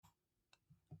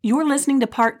You're listening to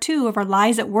part 2 of our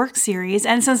Lies at Work series,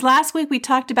 and since last week we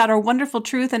talked about our wonderful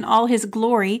truth and all his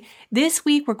glory, this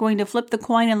week we're going to flip the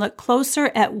coin and look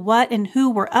closer at what and who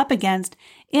we're up against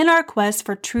in our quest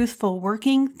for truthful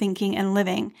working, thinking, and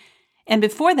living. And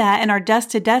before that, in our Dust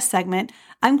to Desk segment,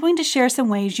 I'm going to share some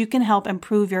ways you can help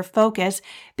improve your focus,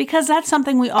 because that's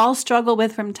something we all struggle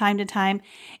with from time to time,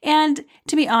 and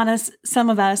to be honest, some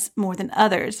of us more than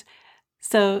others.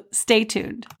 So stay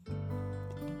tuned.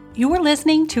 You are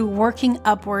listening to Working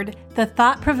Upward, the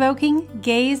thought-provoking,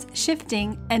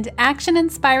 gaze-shifting, and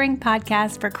action-inspiring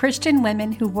podcast for Christian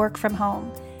women who work from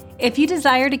home. If you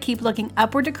desire to keep looking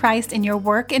upward to Christ in your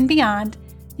work and beyond,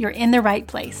 you're in the right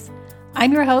place.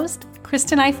 I'm your host,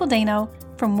 Kristen Eifel-Dano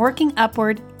from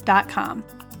WorkingUpward.com.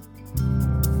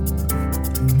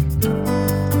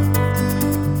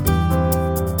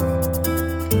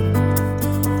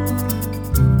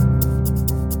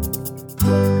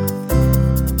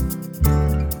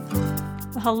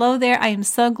 Hello there. I am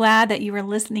so glad that you are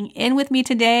listening in with me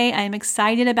today. I am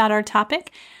excited about our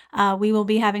topic. We will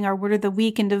be having our Word of the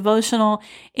Week and devotional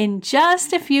in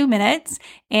just a few minutes,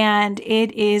 and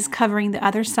it is covering the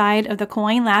other side of the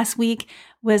coin. Last week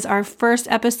was our first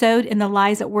episode in the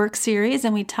Lies at Work series,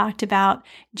 and we talked about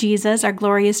Jesus, our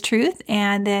glorious truth.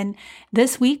 And then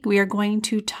this week we are going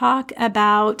to talk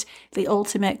about the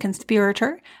ultimate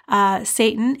conspirator,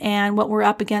 Satan, and what we're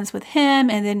up against with him,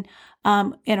 and then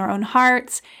in our own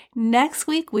hearts. Next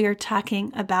week, we are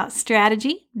talking about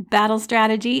strategy, battle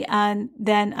strategy. And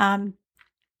then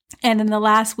the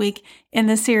last week in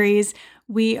the series,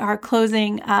 we are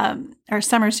closing our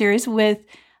summer series with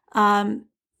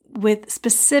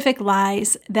specific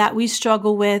lies that we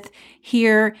struggle with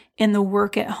here in the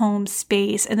work at home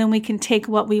space. And then we can take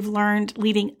what we've learned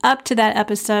leading up to that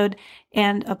episode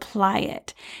and apply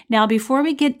it. Now, before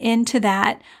we get into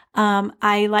that,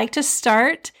 I like to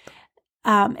start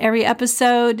every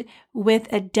episode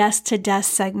with a desk to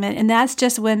desk segment. And that's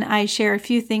just when I share a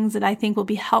few things that I think will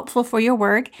be helpful for your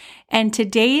work. And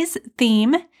today's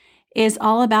theme is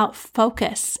all about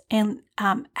focus and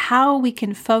how we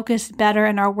can focus better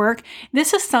in our work.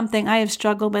 This is something I have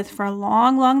struggled with for a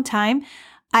long, long time.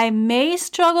 I may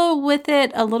struggle with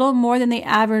it a little more than the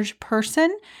average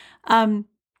person.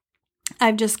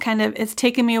 It's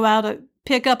taken me a while to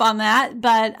pick up on that,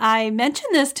 but I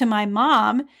mentioned this to my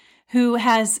mom, who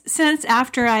has since,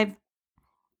 after I've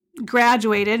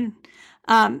graduated,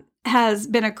 has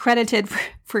been accredited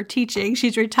for teaching.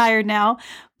 She's retired now,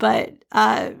 but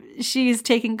she's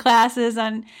taking classes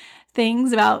on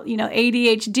things about,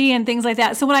 ADHD and things like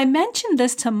that. So when I mentioned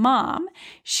this to Mom,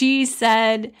 she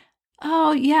said,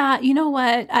 "Oh yeah, you know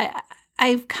what?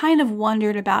 I've kind of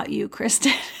wondered about you,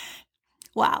 Kristen."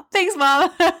 Wow. Thanks, Mom.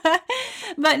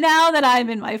 But now that I'm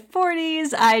in my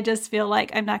 40s, I just feel like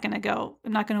I'm not going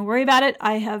to worry about it.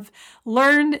 I have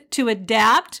learned to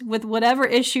adapt with whatever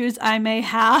issues I may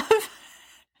have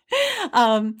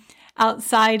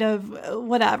outside of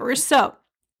whatever. So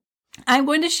I'm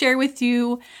going to share with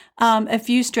you a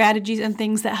few strategies and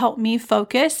things that help me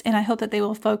focus, and I hope that they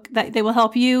will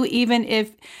help you, even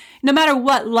if, no matter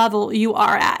what level you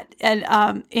are at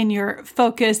and in your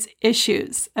focus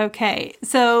issues. Okay,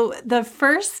 so the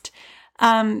first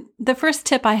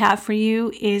tip I have for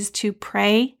you is to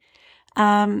pray.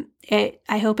 I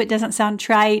hope it doesn't sound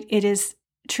trite. It is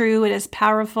true. It is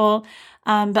powerful.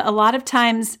 But a lot of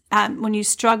times when you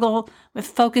struggle with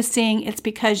focusing, it's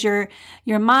because your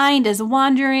mind is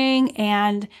wandering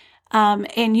and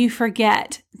you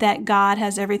forget that God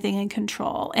has everything in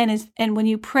control. And when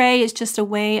you pray, it's just a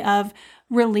way of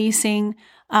releasing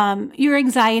your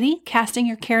anxiety, casting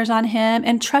your cares on Him,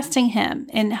 and trusting Him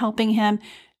and helping Him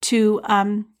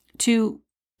to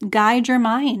guide your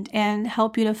mind and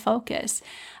help you to focus.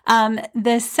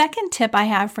 The second tip I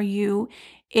have for you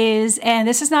is, and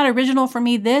this is not original for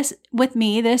me, this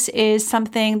is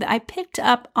something that I picked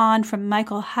up on from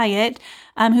Michael Hyatt,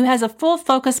 who has a full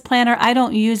focus planner. I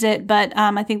don't use it, but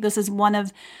I think this is one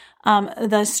of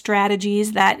the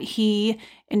strategies that he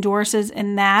endorses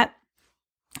in that.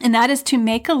 And that is to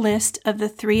make a list of the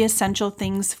 3 essential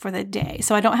things for the day.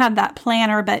 So I don't have that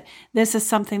planner, but this is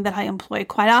something that I employ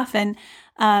quite often.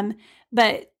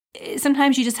 But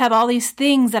sometimes you just have all these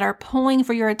things that are pulling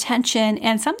for your attention,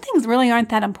 and some things really aren't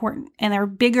that important, and they're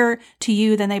bigger to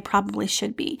you than they probably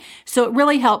should be. So it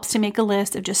really helps to make a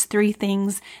list of just 3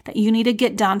 things that you need to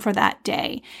get done for that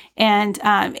day. And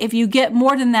if you get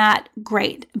more than that,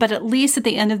 great. But at least at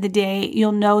the end of the day,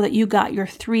 you'll know that you got your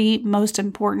 3 most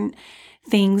important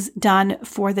things done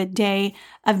for the day.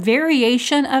 A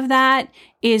variation of that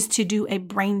is to do a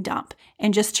brain dump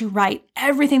and just to write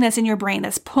everything that's in your brain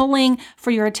that's pulling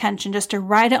for your attention, just to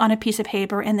write it on a piece of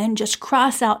paper and then just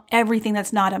cross out everything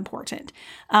that's not important.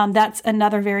 That's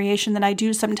another variation that I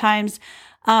do sometimes.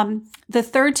 The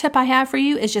third tip I have for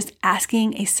you is just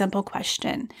asking a simple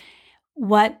question.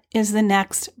 What is the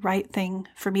next right thing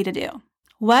for me to do?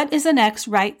 What is the next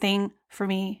right thing for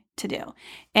me to do?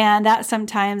 And that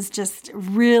sometimes just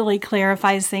really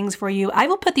clarifies things for you. I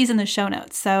will put these in the show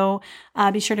notes, so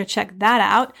be sure to check that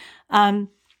out.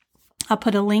 I'll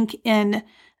put a link in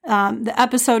the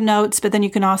episode notes, but then you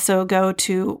can also go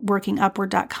to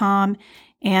workingupward.com,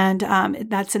 and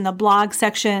that's in the blog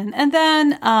section. And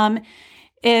then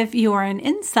if you are an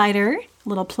insider,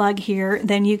 little plug here,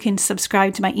 then you can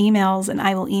subscribe to my emails and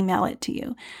I will email it to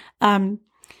you.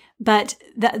 But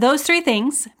those three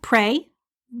things: pray,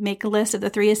 make a list of the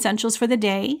 3 essentials for the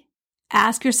day,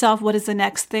 ask yourself, what is the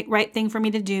next right thing for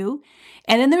me to do?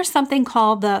 And then there's something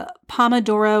called the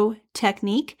Pomodoro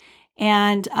technique.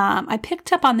 And I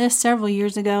picked up on this several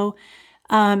years ago.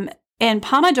 And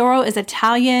Pomodoro is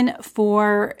Italian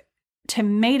for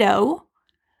tomato,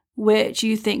 which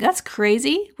you think, that's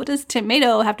crazy. What does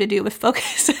tomato have to do with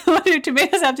focus? What do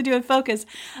tomatoes have to do with focus?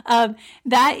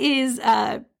 That is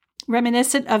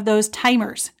reminiscent of those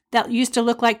timers that used to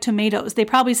look like tomatoes. They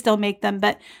probably still make them,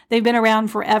 but they've been around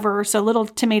forever. So little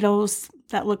tomatoes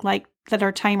that look like, that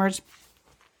are timers.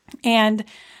 And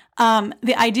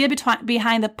the idea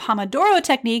behind the Pomodoro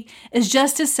technique is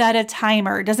just to set a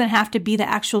timer. It doesn't have to be the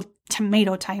actual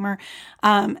tomato timer,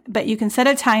 but you can set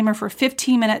a timer for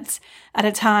 15 minutes at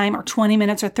a time, or 20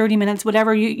 minutes, or 30 minutes,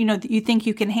 whatever you think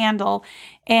you can handle.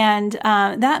 And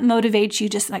that motivates you,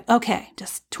 just like, okay,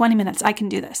 just 20 minutes, I can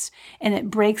do this. And it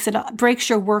breaks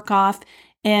your work off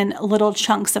in little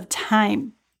chunks of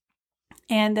time.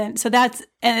 And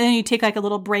then you take like a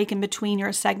little break in between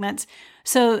your segments.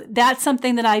 So that's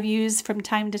something that I've used from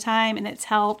time to time, and it's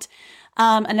helped.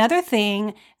 Another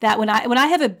thing that when I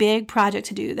have a big project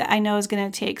to do that I know is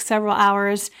going to take several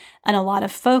hours and a lot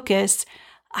of focus,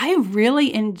 I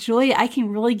really enjoy it. I can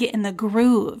really get in the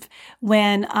groove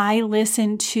when I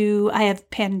have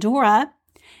Pandora,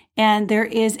 and there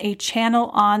is a channel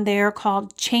on there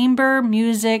called Chamber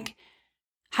Music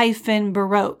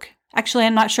Baroque. Actually,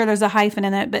 I'm not sure there's a hyphen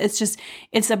in it, but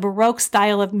it's a Baroque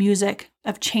style of music,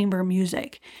 of chamber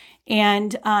music.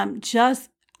 And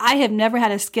I have never had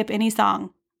to skip any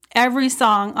song. Every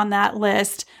song on that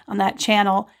list, on that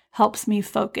channel, helps me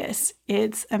focus.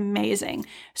 It's amazing.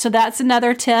 So that's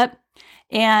another tip.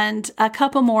 And a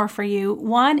couple more for you.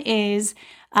 One is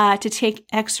to take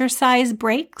exercise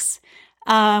breaks.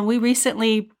 We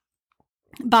recently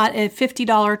bought a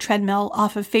 $50 treadmill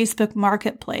off of Facebook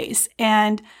Marketplace,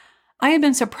 and I have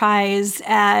been surprised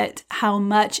at how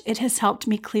much it has helped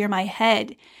me clear my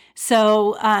head.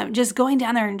 So just going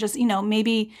down there and just,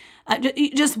 maybe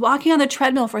just walking on the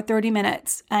treadmill for 30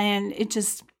 minutes. And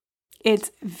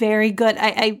it's very good.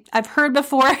 I've heard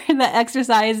before that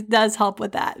exercise does help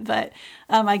with that, but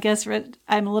I guess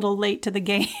I'm a little late to the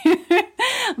game.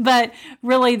 But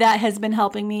really that has been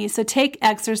helping me. So take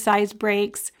exercise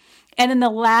breaks. And then the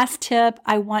last tip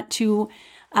I want to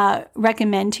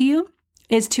recommend to you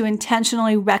is to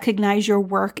intentionally recognize your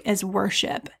work as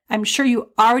worship. I'm sure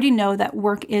you already know that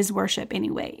work is worship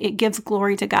anyway. It gives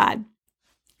glory to God.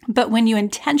 But when you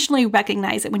intentionally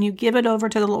recognize it, when you give it over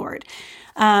to the Lord,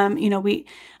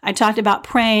 I talked about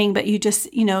praying, but you just,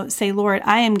 say, Lord,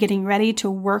 I am getting ready to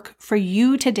work for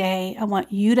you today. I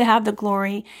want you to have the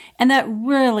glory. And that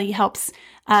really helps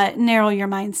narrow your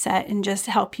mindset and just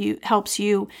helps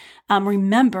you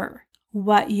remember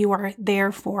what you are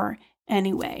there for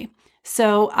anyway.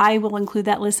 So I will include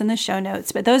that list in the show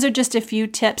notes, but those are just a few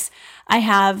tips I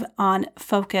have on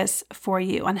focus for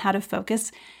you, on how to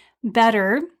focus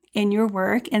better in your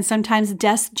work. And sometimes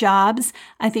desk jobs,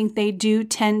 I think they do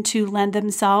tend to lend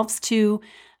themselves to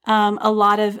a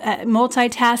lot of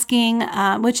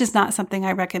multitasking, which is not something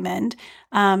I recommend.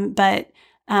 But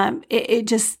it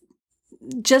just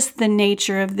the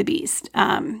nature of the beast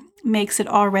makes it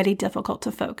already difficult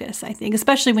to focus, I think,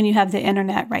 especially when you have the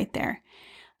internet right there.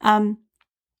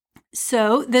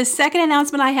 So the second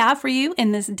announcement I have for you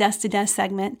in this Desk to Desk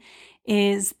segment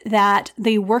is that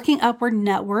the Working Upward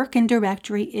Network and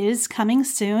Directory is coming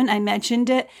soon. I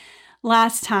mentioned it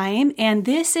last time, and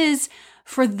this is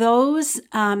for those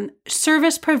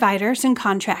service providers and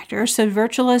contractors, so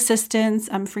virtual assistants,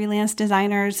 freelance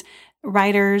designers,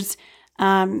 writers,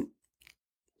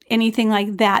 anything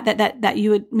like that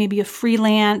you would maybe a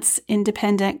freelance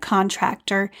independent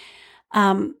contractor.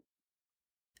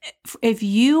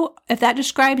 If that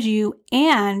describes you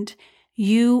and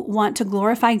you want to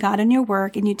glorify God in your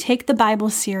work and you take the Bible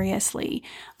seriously,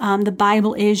 the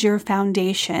Bible is your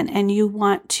foundation, and you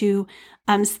want to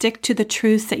stick to the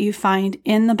truths that you find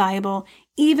in the Bible,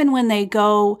 even when they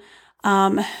go,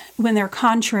 when they're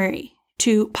contrary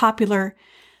to popular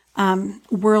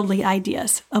worldly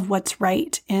ideas of what's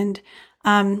right. And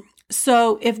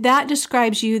so if that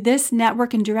describes you, this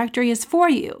network and directory is for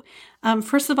you.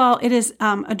 First of all, it is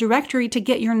a directory to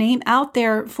get your name out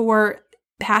there for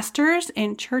pastors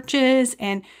and churches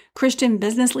and Christian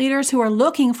business leaders who are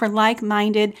looking for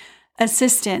like-minded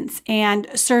assistants and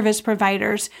service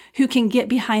providers who can get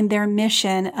behind their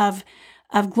mission of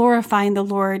glorifying the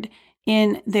Lord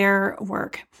in their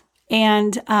work.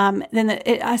 And then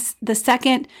the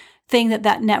second thing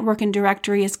that network and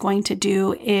directory is going to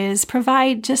do is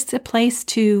provide just a place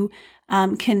to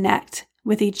connect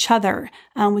with each other.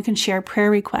 We can share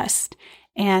prayer requests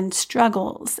and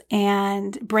struggles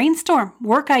and brainstorm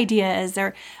work ideas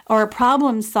or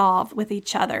problem solve with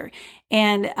each other.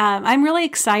 And I'm really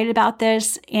excited about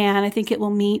this, and I think it will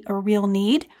meet a real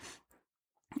need.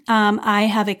 I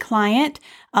have a client,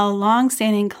 a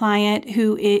long-standing client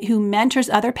who mentors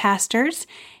other pastors,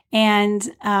 and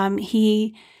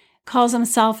he calls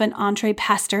himself an entre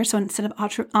pastor. So instead of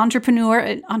entrepreneur,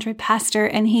 an entre pastor,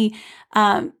 and he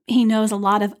knows a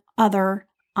lot of other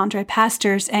entre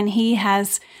pastors, and he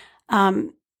has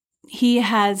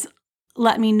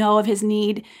let me know of his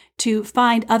need to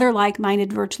find other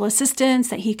like-minded virtual assistants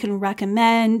that he can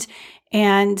recommend.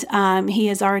 And he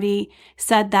has already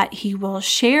said that he will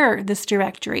share this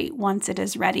directory once it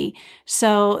is ready.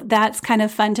 So that's kind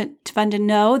of fun to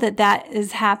know that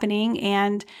is happening.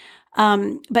 And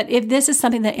but if this is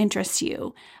something that interests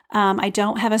you, I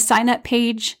don't have a sign-up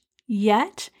page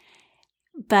yet,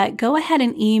 but go ahead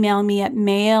and email me at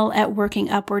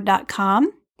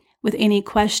mail@workingupward.com with any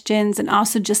questions, and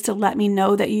also just to let me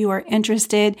know that you are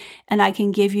interested, and I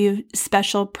can give you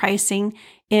special pricing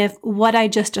if what I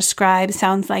just described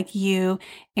sounds like you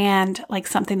and like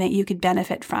something that you could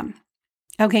benefit from.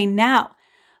 Okay, now,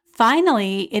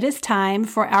 finally, it is time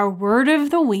for our word of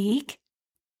the week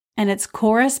and its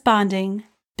corresponding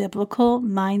biblical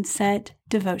mindset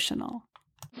devotional.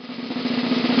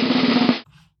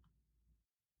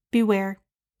 Beware.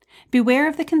 Beware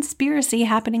of the conspiracy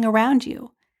happening around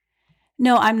you.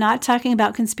 No, I'm not talking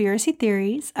about conspiracy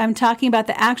theories. I'm talking about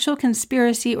the actual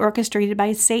conspiracy orchestrated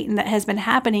by Satan that has been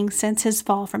happening since his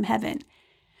fall from heaven.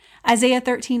 Isaiah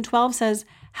 13:12 says,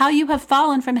 "How you have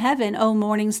fallen from heaven, O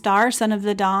morning star, son of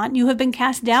the dawn. You have been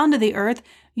cast down to the earth,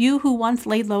 you who once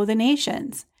laid low the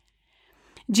nations."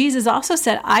 Jesus also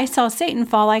said, "I saw Satan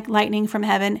fall like lightning from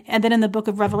heaven." And then in the book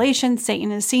of Revelation,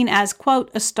 Satan is seen as, quote,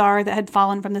 "a star that had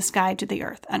fallen from the sky to the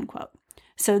earth," unquote.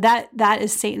 So that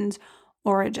is Satan's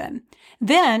origin.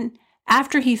 Then,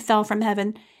 after he fell from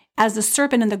heaven, as the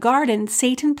serpent in the garden,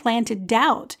 Satan planted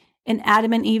doubt in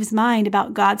Adam and Eve's mind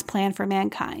about God's plan for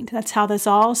mankind. That's how this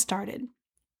all started.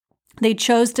 They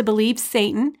chose to believe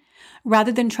Satan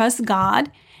rather than trust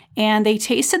God, and they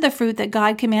tasted the fruit that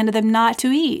God commanded them not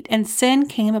to eat, and sin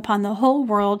came upon the whole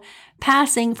world,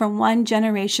 passing from one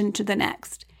generation to the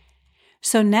next.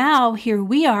 So now here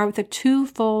we are with a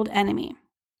twofold enemy.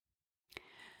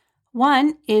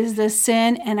 One is the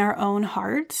sin in our own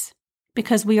hearts,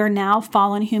 because we are now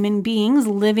fallen human beings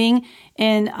living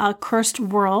in a cursed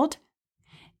world.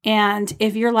 And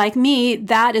if you're like me,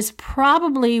 that is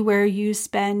probably where you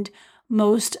spend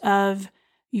most of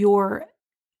your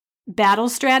battle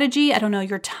strategy. I don't know,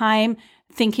 your time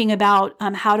thinking about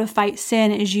how to fight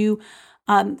sin, as you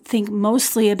think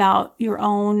mostly about your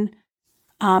own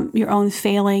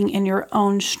failing and your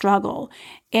own struggle.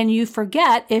 And you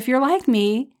forget, if you're like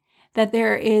me, that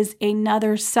there is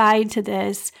another side to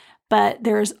this, but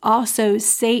there's also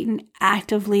Satan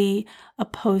actively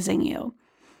opposing you.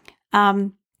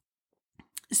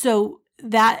 So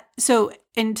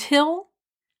until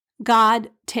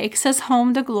God takes us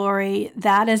home to glory,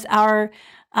 that is our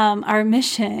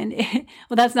mission.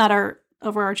 Well, that's not our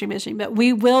overarching mission, but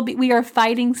we are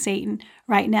fighting Satan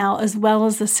right now, as well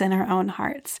as the sin in our own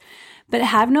hearts. But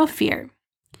have no fear,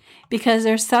 because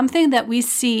there's something that we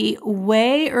see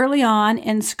way early on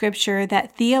in Scripture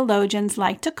that theologians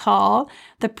like to call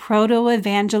the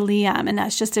proto-evangelium. And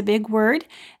that's just a big word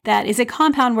that is a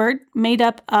compound word made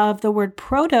up of the word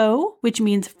proto, which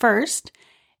means first,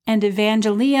 and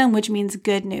evangelium, which means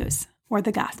good news or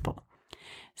the gospel.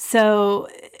 So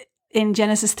in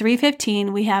Genesis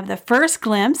 3:15, we have the first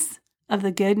glimpse of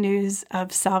the good news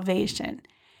of salvation.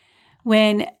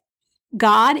 When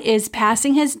God is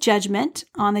passing his judgment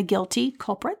on the guilty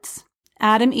culprits,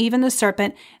 Adam, Eve, and the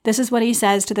serpent, this is what he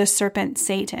says to the serpent,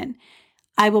 Satan.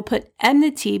 I will put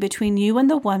enmity between you and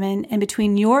the woman, and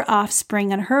between your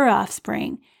offspring and her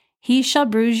offspring. He shall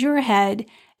bruise your head,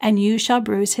 and you shall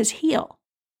bruise his heel.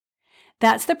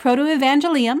 That's the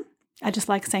proto-evangelium. I just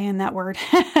like saying that word.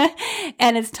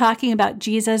 And it's talking about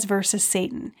Jesus versus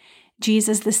Satan.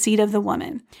 Jesus, the seed of the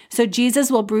woman. So Jesus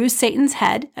will bruise Satan's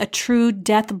head, a true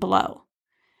death blow.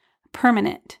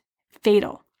 Permanent,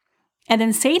 fatal. And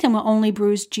then Satan will only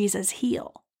bruise Jesus'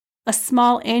 heel. A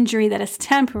small injury that is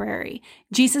temporary.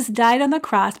 Jesus died on the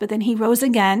cross, but then he rose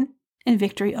again in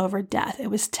victory over death. It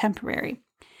was temporary.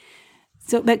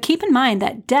 But keep in mind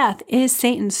that death is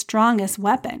Satan's strongest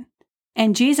weapon,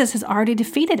 and Jesus has already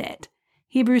defeated it.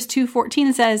 Hebrews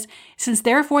 2:14 says, "Since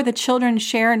therefore the children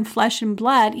share in flesh and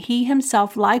blood, he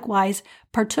himself likewise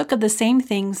partook of the same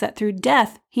things, that through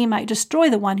death he might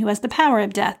destroy the one who has the power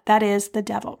of death, that is, the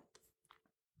devil."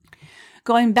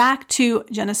 Going back to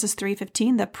Genesis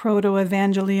 3:15, the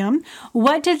proto-evangelium,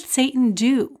 what did Satan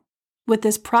do with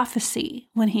this prophecy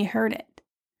when he heard it?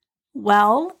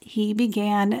 Well, he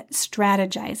began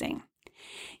strategizing.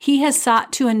 He has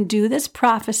sought to undo this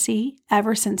prophecy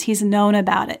ever since he's known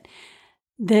about it.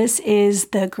 This is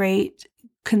the great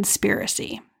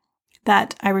conspiracy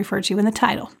that I refer to in the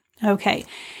title. Okay,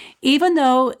 even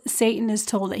though Satan is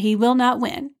told that he will not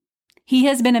win, he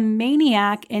has been a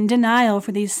maniac in denial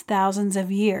for these thousands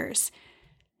of years.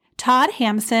 Todd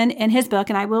Hampson, in his book,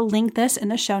 and I will link this in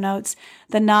the show notes,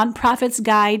 The Nonprofit's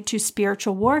Guide to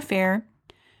Spiritual Warfare,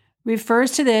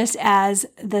 refers to this as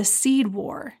the seed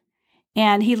war.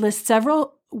 And he lists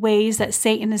several ways that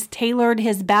Satan has tailored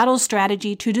his battle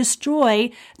strategy to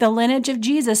destroy the lineage of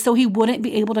Jesus so he wouldn't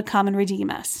be able to come and redeem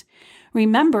us.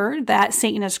 Remember that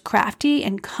Satan is crafty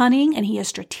and cunning, and he is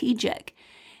strategic.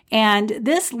 And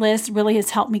this list really has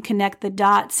helped me connect the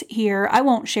dots here. I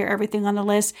won't share everything on the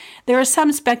list. There is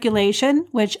some speculation,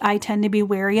 which I tend to be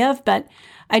wary of, but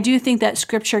I do think that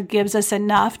Scripture gives us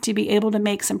enough to be able to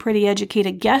make some pretty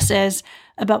educated guesses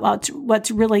about what's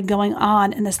really going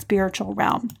on in the spiritual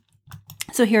realm.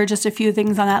 So here are just a few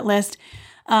things on that list.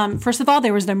 First of all,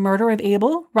 there was the murder of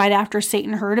Abel right after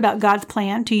Satan heard about God's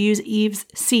plan to use Eve's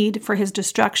seed for his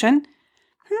destruction.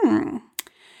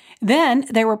 Then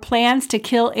there were plans to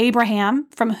kill Abraham,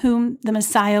 from whom the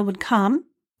Messiah would come.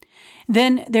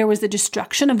 Then there was the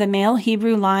destruction of the male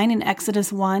Hebrew line in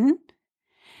Exodus 1.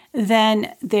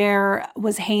 Then there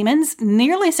was Haman's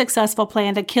nearly successful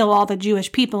plan to kill all the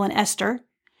Jewish people in Esther.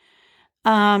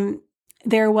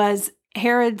 There was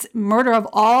Herod's murder of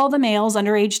all the males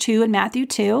under age 2 in Matthew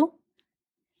 2.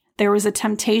 There was a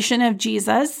temptation of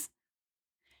Jesus.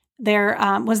 There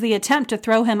was the attempt to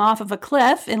throw him off of a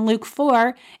cliff in Luke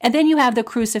 4. And then you have the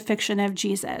crucifixion of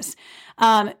Jesus.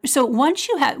 So once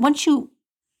you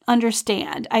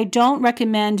understand, I don't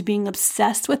recommend being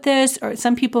obsessed with this, or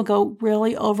some people go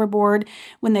really overboard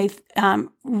when they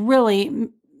really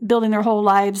building their whole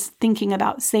lives thinking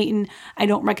about Satan. I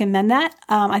don't recommend that.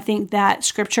 I think that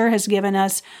Scripture has given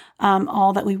us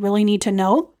all that we really need to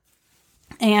know.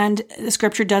 And the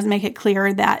Scripture does make it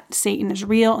clear that Satan is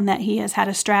real and that he has had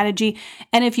a strategy.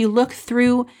 And if you look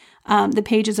through the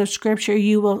pages of Scripture,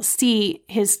 you will see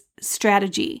his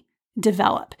strategy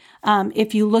develop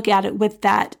if you look at it with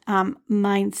that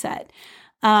mindset.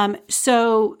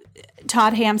 So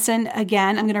Todd Hampson,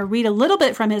 again, I'm going to read a little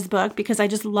bit from his book because I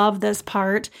just love this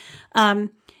part.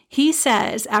 He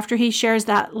says, after he shares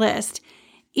that list,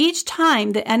 each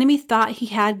time the enemy thought he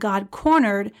had God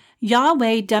cornered,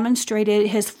 Yahweh demonstrated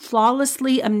his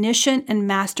flawlessly omniscient and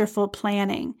masterful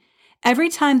planning. Every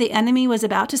time the enemy was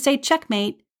about to say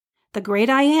checkmate, the great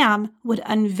I Am would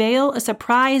unveil a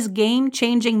surprise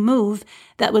game-changing move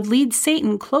that would lead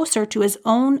Satan closer to his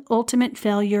own ultimate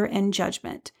failure and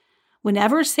judgment.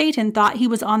 Whenever Satan thought he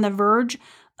was on the verge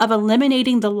of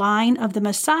eliminating the line of the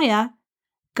Messiah,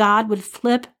 God would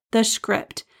flip the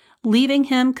script, leaving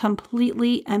him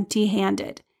completely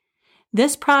empty-handed.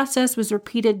 This process was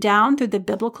repeated down through the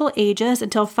biblical ages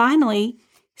until finally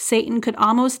Satan could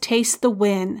almost taste the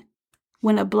win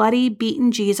when a bloody,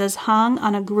 beaten Jesus hung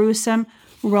on a gruesome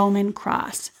Roman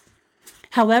cross.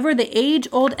 However, the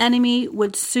age-old enemy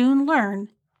would soon learn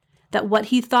that what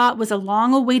he thought was a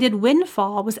long-awaited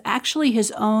windfall was actually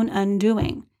his own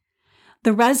undoing.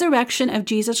 The resurrection of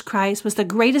Jesus Christ was the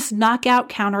greatest knockout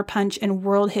counterpunch in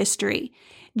world history.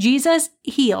 Jesus'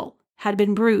 heel had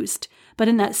been bruised, but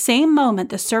in that same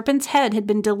moment, the serpent's head had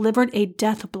been delivered a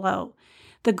death blow.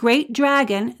 The great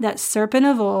dragon, that serpent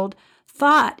of old,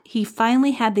 thought he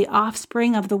finally had the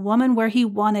offspring of the woman where he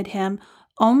wanted him,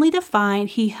 only to find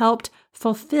he helped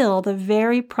fulfill the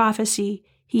very prophecy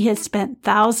he had spent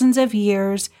thousands of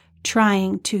years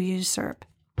trying to usurp.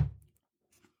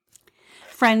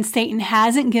 Friends, Satan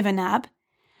hasn't given up.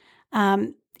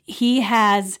 He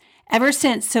has ever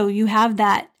since, so you have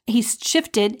that, he's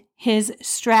shifted his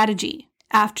strategy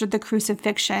after the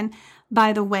crucifixion,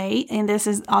 by the way, and this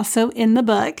is also in the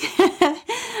book.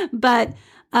 But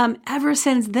ever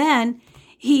since then,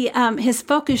 his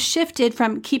focus shifted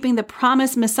from keeping the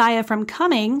promised Messiah from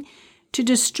coming to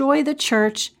destroy the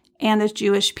church and the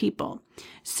Jewish people.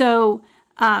 So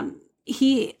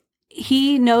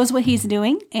he knows what he's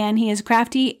doing, and he is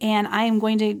crafty, and I am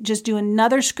going to just do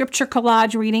another scripture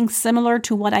collage reading similar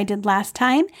to what I did last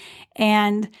time.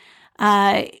 And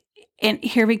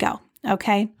here we go,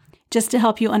 okay? Just to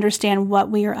help you understand what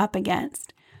we are up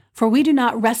against. For we do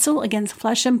not wrestle against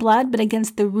flesh and blood, but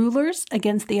against the rulers,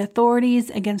 against the authorities,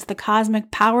 against the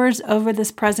cosmic powers over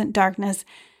this present darkness,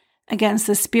 against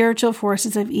the spiritual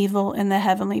forces of evil in the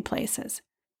heavenly places.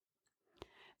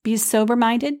 Be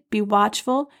sober-minded, be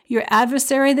watchful. Your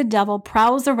adversary, the devil,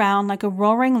 prowls around like a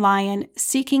roaring lion,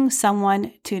 seeking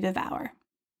someone to devour.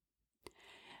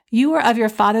 You are of your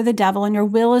father, the devil, and your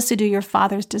will is to do your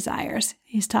father's desires.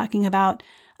 He's talking about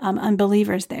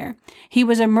unbelievers there. He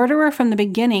was a murderer from the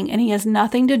beginning, and he has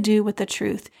nothing to do with the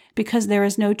truth, because there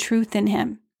is no truth in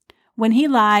him. When he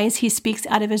lies, he speaks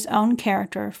out of his own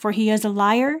character, for he is a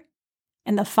liar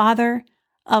and the father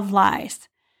of lies.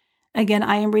 Again,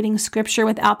 I am reading scripture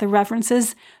without the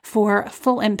references for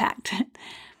full impact.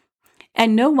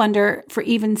 And no wonder, for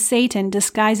even Satan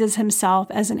disguises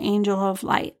himself as an angel of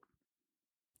light.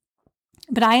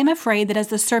 But I am afraid that as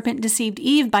the serpent deceived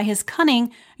Eve by his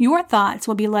cunning, your thoughts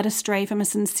will be led astray from a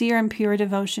sincere and pure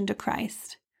devotion to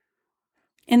Christ.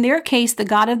 In their case, the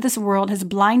God of this world has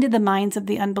blinded the minds of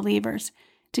the unbelievers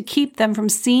to keep them from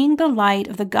seeing the light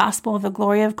of the gospel of the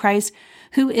glory of Christ,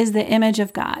 who is the image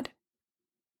of God.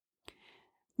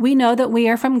 We know that we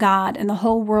are from God, and the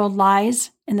whole world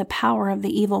lies in the power of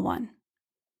the evil one.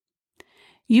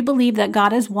 You believe that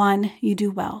God is one, you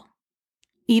do well.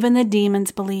 Even the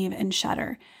demons believe and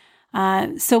shudder.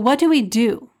 So what do we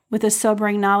do with the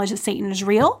sobering knowledge that Satan is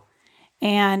real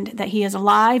and that he is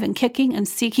alive and kicking and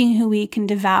seeking who he can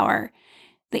devour?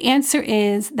 The answer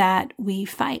is that we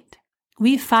fight.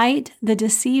 We fight the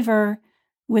deceiver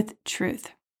with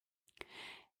truth.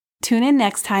 Tune in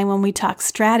next time when we talk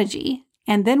strategy,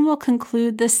 and then we'll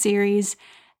conclude the series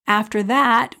after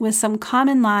that with some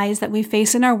common lies that we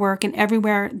face in our work and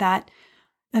everywhere that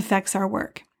affects our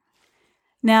work.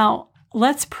 Now,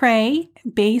 let's pray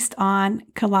based on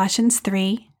Colossians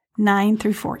 3, 9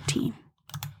 through 14.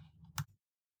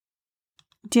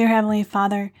 Dear Heavenly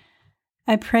Father,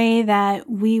 I pray that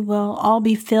we will all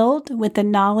be filled with the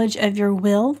knowledge of your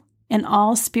will and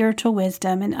all spiritual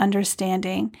wisdom and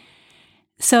understanding,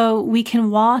 so we can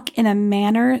walk in a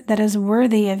manner that is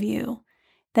worthy of you,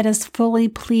 that is fully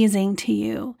pleasing to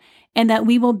you, and that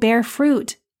we will bear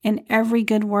fruit in every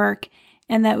good work,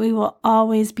 and that we will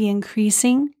always be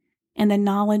increasing in the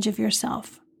knowledge of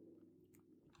yourself.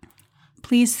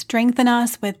 Please strengthen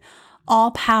us with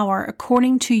all power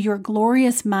according to your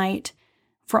glorious might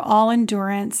for all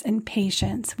endurance and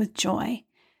patience with joy.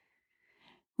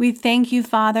 We thank you,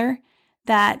 Father,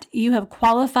 that you have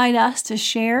qualified us to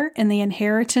share in the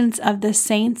inheritance of the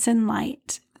saints in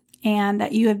light, and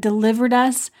that you have delivered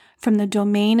us from the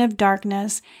domain of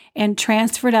darkness and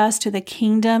transferred us to the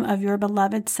kingdom of your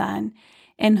beloved Son,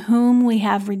 in whom we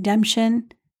have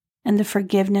redemption and the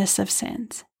forgiveness of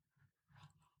sins.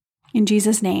 In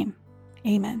Jesus' name,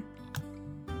 amen.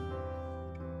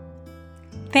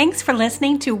 Thanks for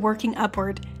listening to Working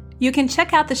Upward. You can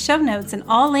check out the show notes and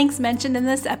all links mentioned in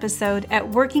this episode at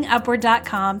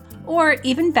workingupward.com, or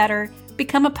even better,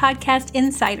 become a podcast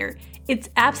insider. It's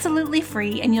absolutely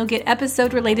free, and you'll get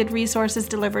episode-related resources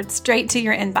delivered straight to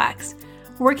your inbox.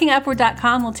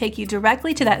 Workingupward.com will take you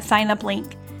directly to that sign-up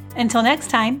link. Until next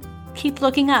time, keep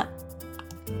looking up.